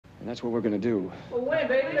And that's what we're gonna do. Well, when,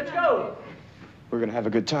 baby? Let's go. We're gonna have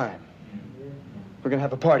a good time. We're gonna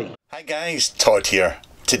have a party. Hi guys, Todd here.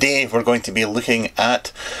 Today we're going to be looking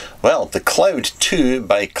at, well, the Cloud2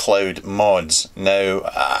 by Cloud Mods. Now,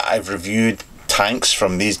 I've reviewed tanks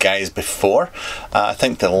from these guys before. I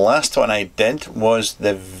think the last one I did was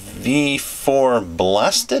the V4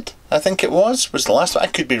 Blasted, I think it was the last one. I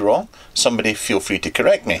could be wrong. Somebody feel free to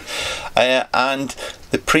correct me. And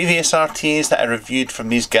the previous RTAs that I reviewed from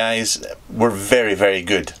these guys were very, very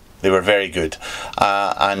good. They were very good.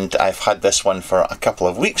 And I've had this one for a couple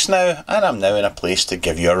of weeks now, and I'm now in a place to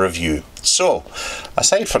give you a review. So,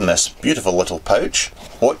 aside from this beautiful little pouch,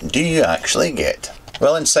 what do you actually get?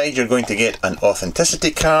 Well, inside you're going to get an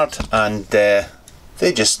authenticity card, and they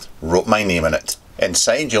just wrote my name in it.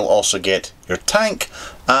 Inside you'll also get your tank,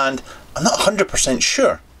 and I'm not 100%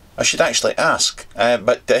 sure. I should actually ask,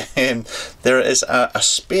 but there is a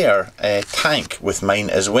spare tank with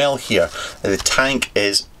mine as well here. The tank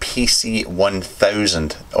is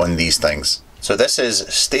PC1000 on these things. So this is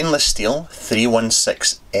stainless steel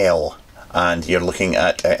 316L. And you're looking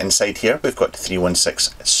at inside here, we've got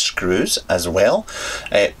 316 screws as well.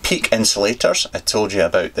 Peak insulators, I told you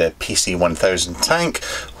about the PC1000 tank,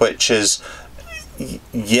 which is,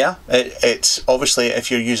 yeah, it's obviously if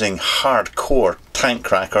you're using hardcore tank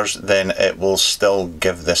crackers, then it will still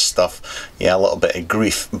give this stuff, yeah, a little bit of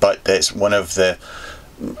grief, but it's one of the,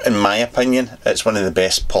 in my opinion, it's one of the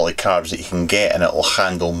best polycarbs that you can get, and it will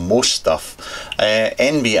handle most stuff.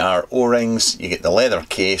 NBR O-rings, you get the leather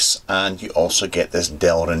case, and you also get this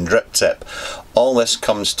Delrin drip tip. All this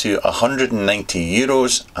comes to 190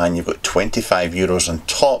 euros, and you've got 25 euros on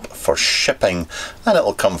top for shipping, and it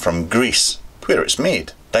will come from Greece, where it's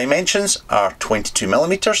made. Dimensions are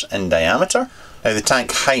 22mm in diameter. Now the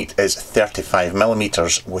tank height is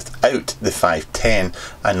 35mm without the 510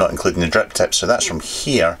 and not including the drip tip, so that's from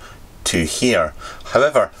here to here.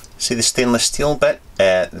 However, see the stainless steel bit?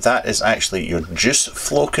 That is actually your juice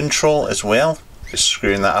flow control as well. Just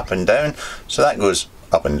screwing that up and down. So that goes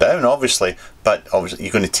up and down obviously, but obviously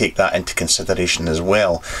you're going to take that into consideration as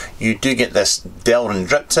well. You do get this Delrin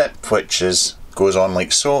drip tip, which goes on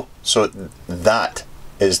like so. So that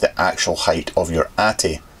is the actual height of your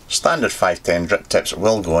ATI. Standard 510 drip tips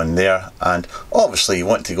will go in there, and obviously you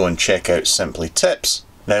want to go and check out Simply Tips.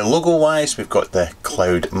 Now logo wise, we've got the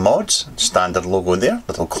Cloud Mods, standard logo there,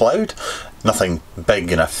 little cloud. Nothing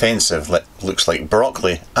big and offensive that looks like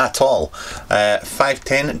broccoli at all.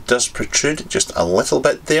 510 does protrude just a little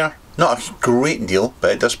bit there. Not a great deal,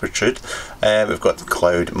 but it does protrude. We've got the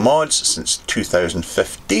Cloud Mods since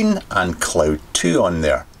 2015 and Cloud2 on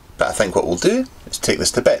there. But I think what we'll do is take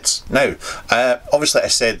this to bits. Now, obviously I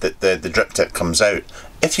said that the drip tip comes out.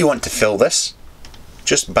 If you want to fill this,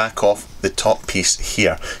 just back off the top piece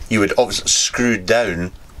here. You would obviously screw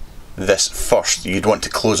down this first. You'd want to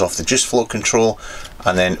close off the juice flow control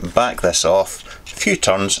and then back this off a few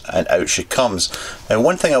turns and out she comes. Now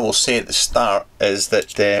one thing I will say at the start is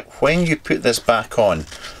that when you put this back on,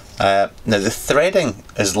 now the threading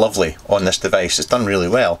is lovely on this device, it's done really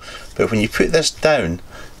well, but when you put this down,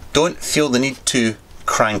 don't feel the need to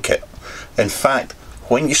crank it. In fact,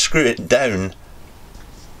 when you screw it down,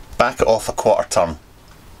 back it off a quarter turn.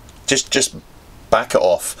 Just back it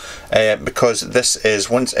off, because this is,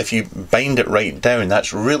 once if you bind it right down,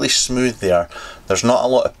 that's really smooth there. There's not a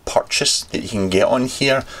lot of purchase that you can get on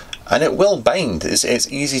here, and it will bind.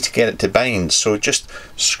 It's easy to get it to bind, so just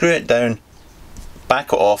screw it down,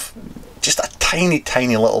 back it off just a tiny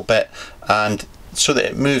little bit, and so that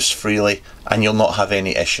it moves freely and you'll not have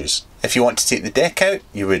any issues. If you want to take the deck out,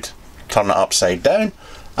 you would turn it upside down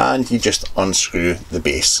and you just unscrew the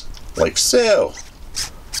base like so.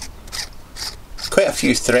 Quite a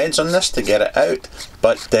few threads on this to get it out,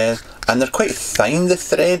 but and they're quite fine, the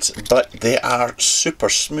threads, but they are super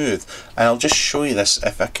smooth. And I'll just show you this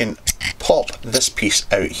if I can pop this piece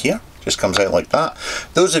out here. Just comes out like that.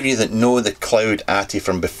 Those of you that know the Cloud ATI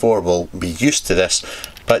from before will be used to this,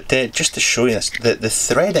 but just to show you this, the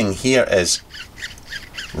threading here is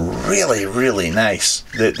really nice.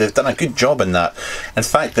 They've done a good job in that. In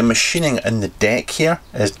fact, the machining in the deck here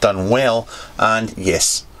is done well, and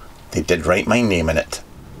yes, they did write my name in it.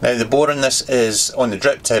 Now the bore on this is, on the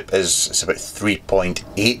drip tip, it's about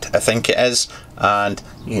 3.8 I think it is, and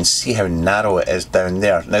you can see how narrow it is down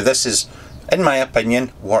there. Now this is, in my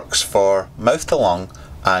opinion, works for mouth to lung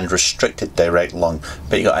and restricted direct lung,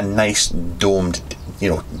 but you got a nice domed, you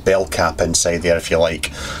know, bell cap inside there if you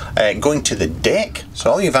like. Going to the deck,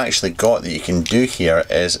 so all you've actually got that you can do here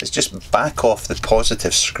is just back off the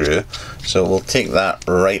positive screw. So we'll take that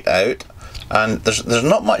right out, and there's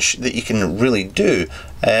not much that you can really do.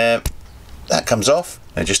 that comes off.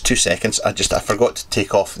 Now just 2 seconds, I forgot to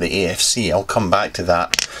take off the AFC, I'll come back to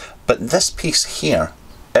that. But this piece here,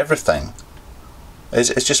 everything, is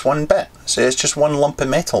just one bit. So it's just one lump of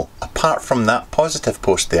metal, apart from that positive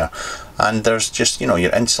post there. And there's just, you know,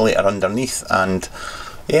 your insulator underneath. And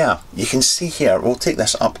yeah, you can see here, we'll take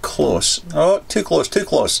this up close. Oh, too close, too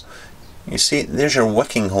close. You see, there's your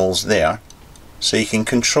wicking holes there. So you can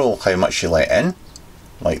control how much you let in,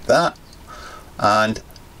 like that. And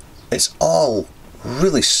it's all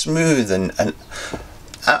really smooth, and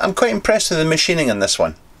I'm quite impressed with the machining on this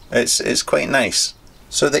one. It's quite nice.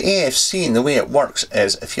 So the AFC, and the way it works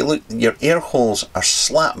is, if you look, your air holes are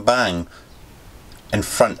slap bang in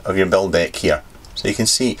front of your build deck here. So you can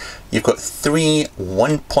see you've got 3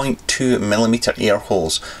 1.2mm air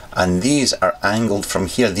holes, and these are angled from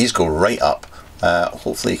here. These go right up.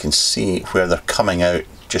 Hopefully you can see where they're coming out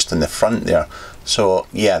just in the front there. So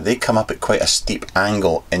yeah, they come up at quite a steep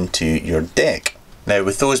angle into your deck. Now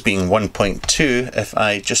with those being 1.2, if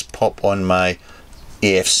I just pop on my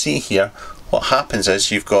AFC here, what happens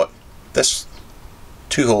is you've got this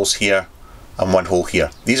 2 holes here and 1 hole here.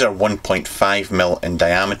 These are 1.5mm in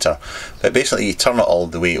diameter, but basically you turn it all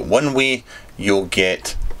the way one way, you'll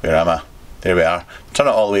get, where am I? There we are. Turn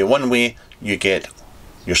it all the way one way, you get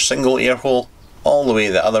your single air hole. All the way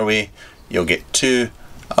the other way, you'll get 2,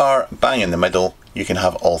 or bang in the middle, you can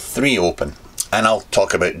have all 3 open. And I'll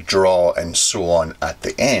talk about draw and so on at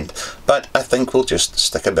the end, but I think we'll just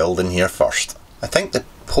stick a build in here first. I think the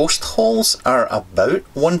post holes are about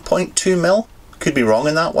 1.2mm. Could be wrong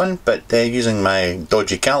in that one, but using my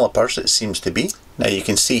dodgy calipers, it seems to be. Now you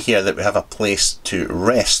can see here that we have a place to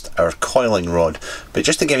rest our coiling rod, but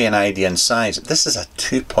just to give you an idea in size, this is a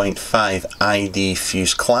 2.5 ID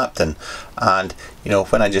fused Clapton, and you know,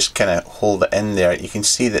 when I just kind of hold it in there, you can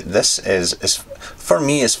see that this is for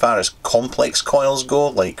me, as far as complex coils go,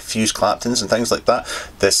 like fused Claptons and things like that,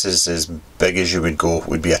 this is as big as you would go,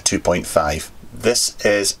 would be a 2.5. This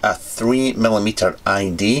is a 3mm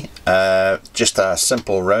ID, just a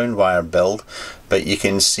simple round wire build, but you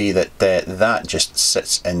can see that that just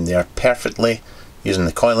sits in there perfectly using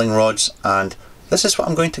the coiling rods, and this is what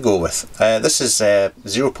I'm going to go with. This is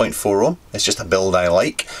 0.4 ohm, it's just a build I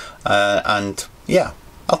like, and yeah,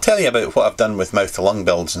 I'll tell you about what I've done with mouth to lung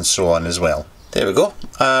builds and so on as well. There we go.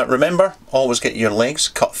 Remember, always get your legs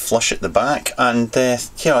cut flush at the back, and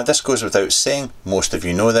yeah, this goes without saying, most of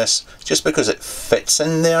you know this, just because it fits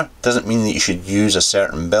in there doesn't mean that you should use a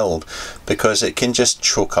certain build, because it can just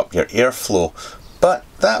choke up your airflow. But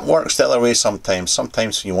that works the other way sometimes.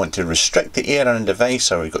 Sometimes you want to restrict the air on a device,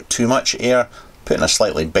 or you've got too much air, putting a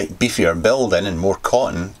slightly beefier build in and more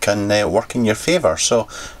cotton can work in your favour, so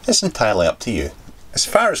it's entirely up to you. As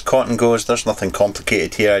far as cotton goes, there's nothing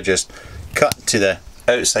complicated here. I just cut to the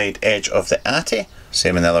outside edge of the ATI,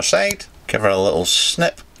 same on the other side, give her a little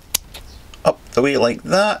snip up the way like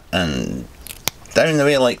that and down the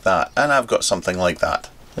way like that, and I've got something like that.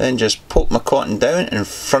 Then just poke my cotton down in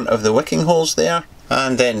front of the wicking holes there,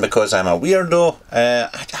 and then because I'm a weirdo,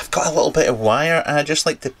 I've got a little bit of wire and I just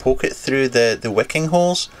like to poke it through the wicking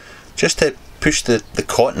holes just to push the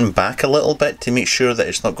cotton back a little bit to make sure that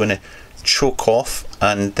it's not going to choke off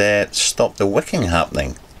and stop the wicking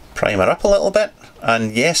happening. Primer up a little bit,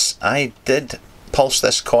 and yes, I did pulse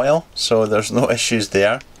this coil, so there's no issues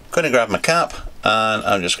there. I'm going to grab my cap and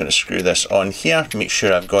I'm just going to screw this on here to make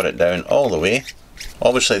sure I've got it down all the way.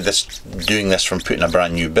 Obviously doing this from putting a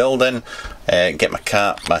brand new build in. Get my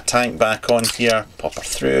tank back on here, pop her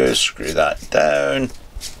through, screw that down.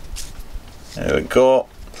 There we go.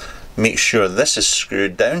 Make sure this is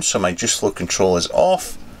screwed down so my juice flow control is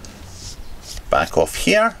off. Back off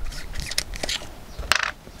here.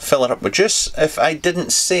 Fill it up with juice. If I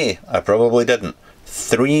didn't say, I probably didn't,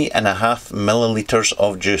 3.5 milliliters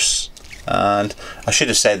of juice. And I should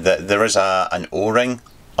have said that there is an O-ring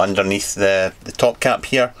underneath the top cap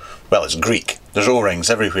here. Well, it's Greek. There's O-rings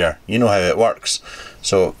everywhere. You know how it works.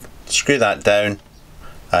 So screw that down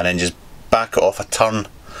and then just back it off a turn,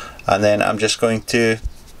 and then I'm just going to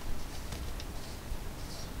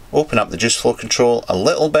open up the juice flow control a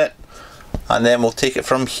little bit, and then we'll take it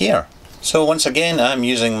from here. So once again, I'm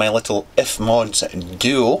using my little IfMods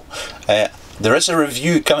Duo. There is a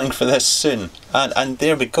review coming for this soon, and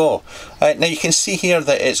there we go. Now you can see here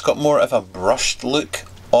that it's got more of a brushed look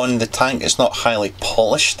on the tank. It's not highly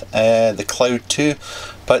polished, the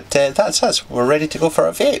Cloud2, but that's us. We're ready to go for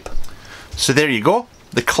a vape. So there you go,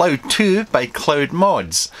 the Cloud2 by Cloud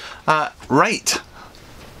Mods. Right,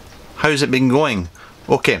 how's it been going?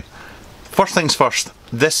 Okay, first things first,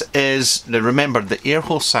 this is, now remember the air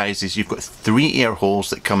hole sizes, you've got 3 air holes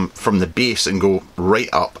that come from the base and go right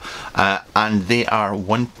up, and they are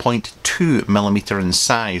 1.2mm in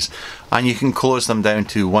size, and you can close them down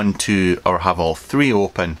to 1, 2 or have all 3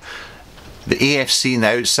 open. The AFC on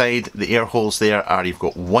the outside, the air holes there are, you've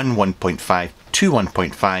got 1 1.5, 2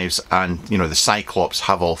 1.5s, and you know the Cyclops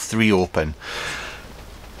have all 3 open.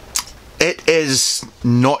 It is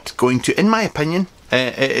not going to, in my opinion,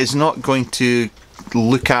 it is not going to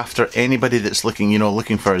look after anybody that's looking, you know,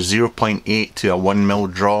 looking for a 0.8 to a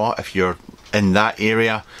 1mm draw. If you're in that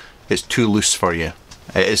area, it's too loose for you.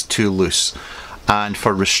 It is too loose. And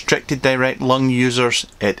for restricted direct lung users,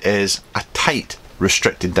 it is a tight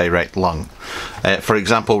restricted direct lung. For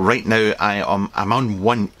example, right now I'm on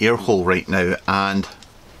 1 air hole right now, and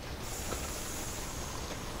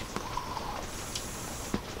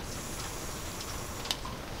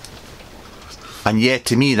yeah,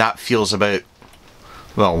 to me that feels about,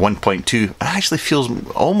 well, 1.2. It actually feels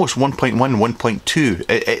almost 1.1, 1.2.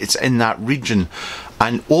 It's in that region,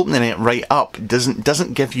 and opening it right up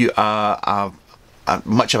doesn't give you a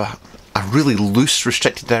much of a really loose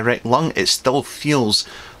restricted direct lung. It still feels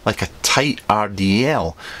like a tight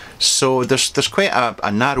RDL. So there's quite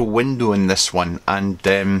a narrow window in this one, and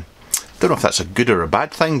don't know if that's a good or a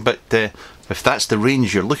bad thing, but if that's the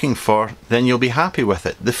range you're looking for, then you'll be happy with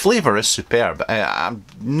it. The flavour is superb.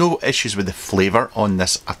 No issues with the flavour on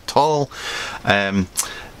this at all.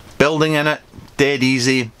 Building in it, dead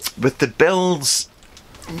easy. With the builds,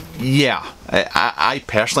 yeah, I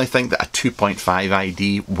personally think that a 2.5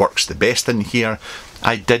 ID works the best in here.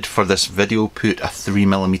 I did for this video put a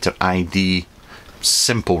 3mm ID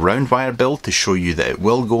simple round wire build to show you that it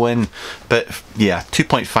will go in, but yeah,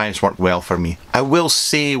 2.5s work well for me. I will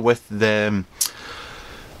say with the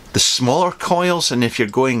smaller coils, and if you're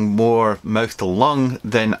going more mouth to lung,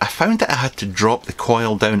 then I found that I had to drop the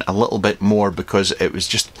coil down a little bit more because it was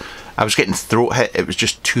just, I was getting throat hit. It was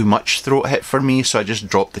just too much throat hit for me, so I just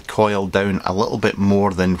dropped the coil down a little bit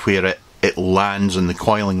more than where it lands on the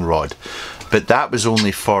coiling rod. But that was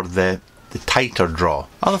only for the tighter draw.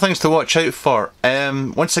 Other things to watch out for,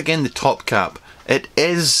 once again the top cap. It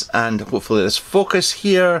is, and hopefully this focus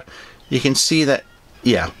here, you can see that,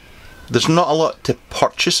 yeah, there's not a lot to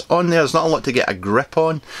purchase on there, there's not a lot to get a grip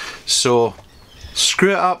on, so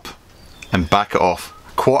screw it up and back it off,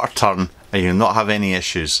 quarter turn, and you'll not have any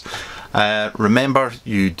issues. Remember,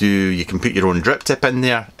 you can put your own drip tip in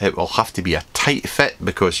there. It will have to be a tight fit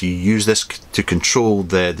because you use this to control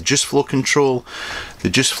the juice flow control. The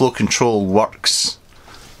juice flow control works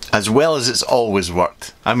as well as it's always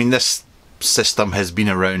worked. I mean, this system has been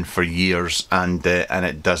around for years, and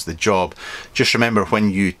it does the job. Just remember, when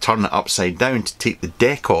you turn it upside down to take the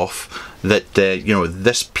deck off, that you know,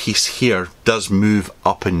 this piece here does move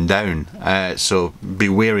up and down, so be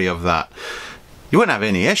wary of that. You won't have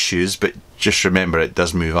any issues, but just remember it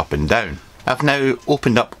does move up and down. I've now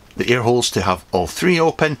opened up the air holes to have all 3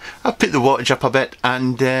 open. I've put the wattage up a bit,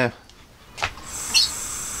 and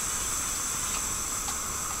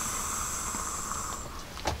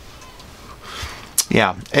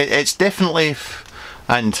yeah, it's definitely,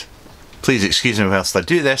 and please excuse me whilst I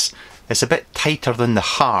do this, it's a bit tighter than the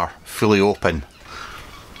Hair fully open.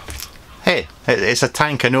 Hey, it's a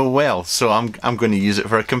tank I know well, so I'm going to use it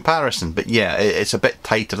for a comparison. But yeah, it's a bit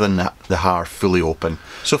tighter than the Hair fully open.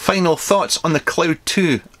 So final thoughts on the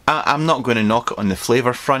Cloud2. I'm not going to knock it on the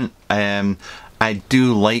flavour front. I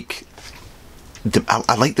do like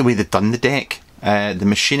I like the way they've done the deck. The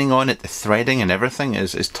machining on it, the threading and everything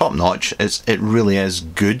is top notch. It really is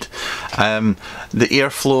good. The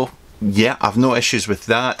airflow, yeah, I've no issues with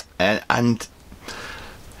that, and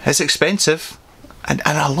it's expensive. And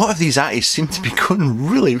a lot of these ATIs seem to be going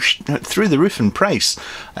really through the roof in price.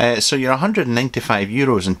 So you're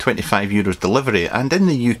 €195 and €25 delivery, and in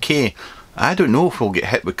the UK, I don't know if we'll get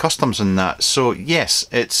hit with customs on that. So yes,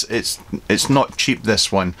 it's not cheap,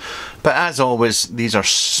 this one. But as always, these are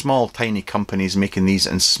small, tiny companies making these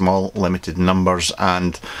in small, limited numbers,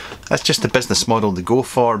 and that's just the business model to go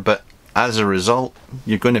for. But as a result,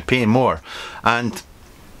 you're going to pay more, and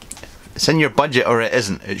it's in your budget or it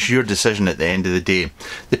isn't. It's your decision at the end of the day.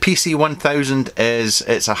 The PC1000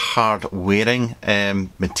 it's a hard wearing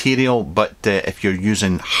material, but if you're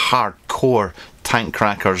using hardcore tank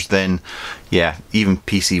crackers, then yeah, even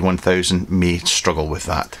PC1000 may struggle with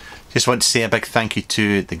that. Just want to say a big thank you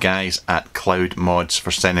to the guys at Cloud Mods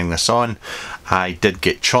for sending this on. I did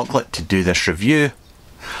get chocolate to do this review,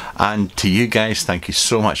 and to you guys, thank you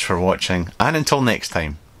so much for watching, and until next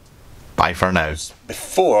time, bye for now.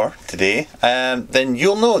 Before today, then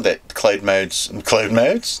you'll know that Cloud Mods